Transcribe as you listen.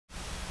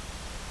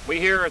We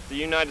here at the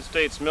United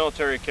States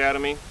Military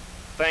Academy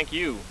thank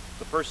you,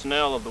 the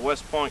personnel of the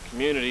West Point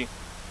community,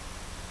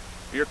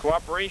 for your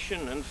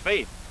cooperation and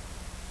faith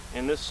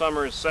in this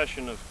summer's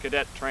session of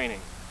cadet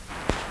training.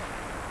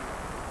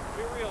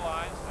 We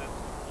realize that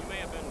you may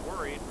have been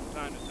worried from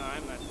time to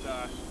time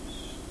that,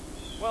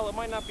 well, it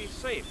might not be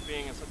safe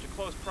being in such a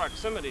close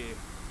proximity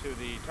to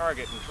the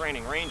target and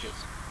training ranges.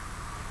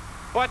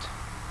 But,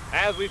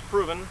 as we've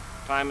proven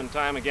time and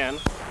time again,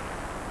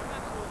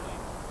 absolutely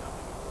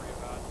nothing to worry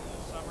about. And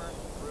this summer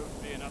proved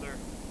to be another,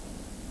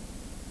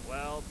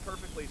 well,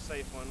 perfectly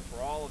safe one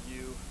for all of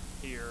you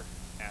here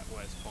at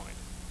West Point.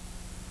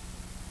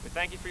 We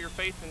thank you for your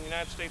faith in the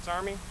United States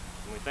Army,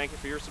 and we thank you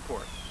for your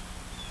support.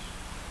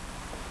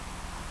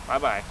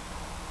 Bye-bye.